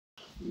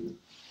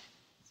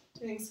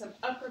Doing some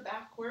upper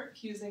back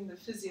work using the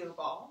physio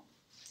ball.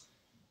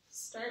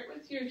 Start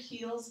with your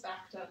heels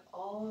backed up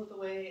all the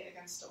way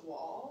against a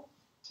wall,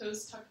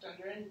 toes tucked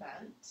under and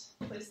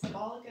bent. Place the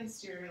ball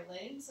against your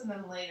legs and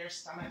then lay your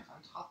stomach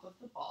on top of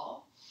the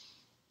ball.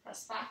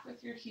 Press back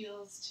with your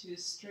heels to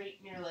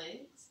straighten your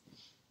legs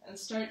and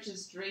start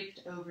just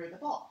draped over the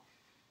ball.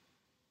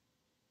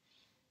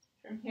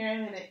 From here,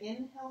 I'm going to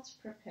inhale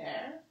to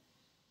prepare.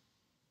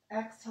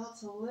 Exhale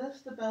to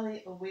lift the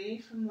belly away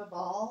from the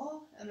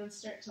ball and then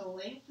start to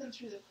lengthen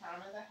through the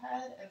crown of the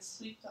head and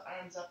sweep the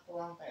arms up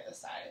along by the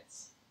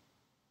sides.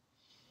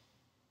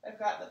 I've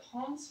got the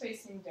palms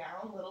facing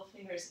down, little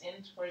fingers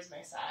in towards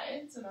my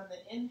sides, and on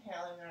the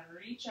inhale, I'm going to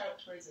reach out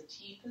towards a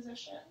T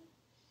position.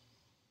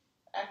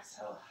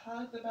 Exhale,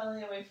 hug the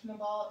belly away from the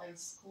ball and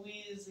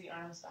squeeze the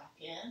arms back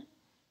in,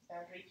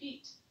 and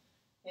repeat.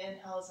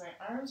 Inhale as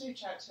my arms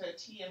reach out to a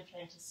T, I'm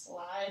trying to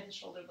slide the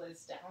shoulder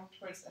blades down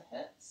towards the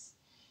hips.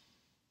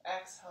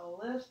 Exhale,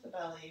 lift the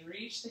belly,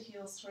 reach the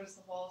heels towards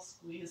the wall,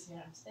 squeeze the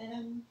arms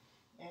in,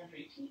 and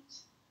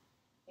repeat.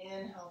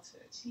 Inhale to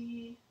a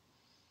T.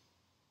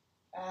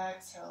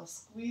 Exhale,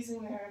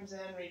 squeezing the arms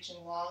in,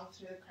 reaching long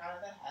through the crown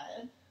of the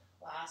head.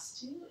 Last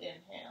two,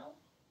 inhale.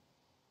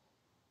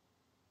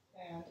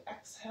 And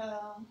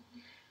exhale.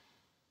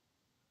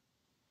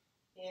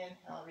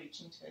 Inhale,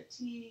 reaching to a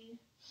T.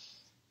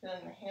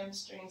 Feeling the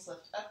hamstrings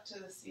lift up to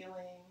the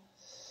ceiling.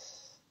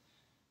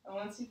 And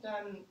once you've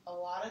done a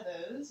lot of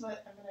those,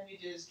 what I'm going to have you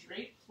do is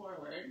drape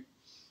forward.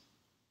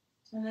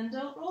 And then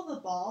don't roll the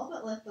ball,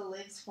 but let the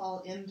legs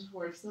fall in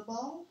towards the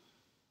ball.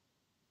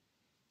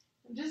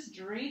 And just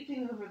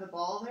draping over the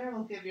ball there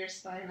will give your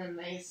spine a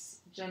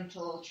nice,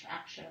 gentle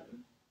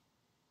traction.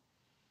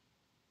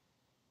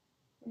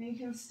 And you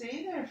can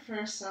stay there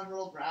for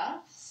several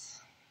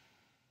breaths.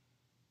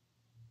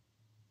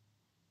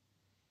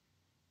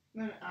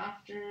 And then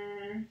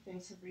after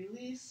things have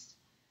released,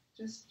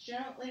 just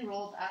gently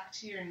roll back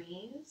to your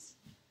knees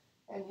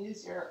and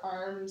use your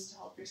arms to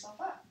help yourself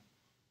up.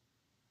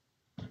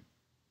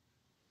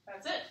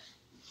 That's it.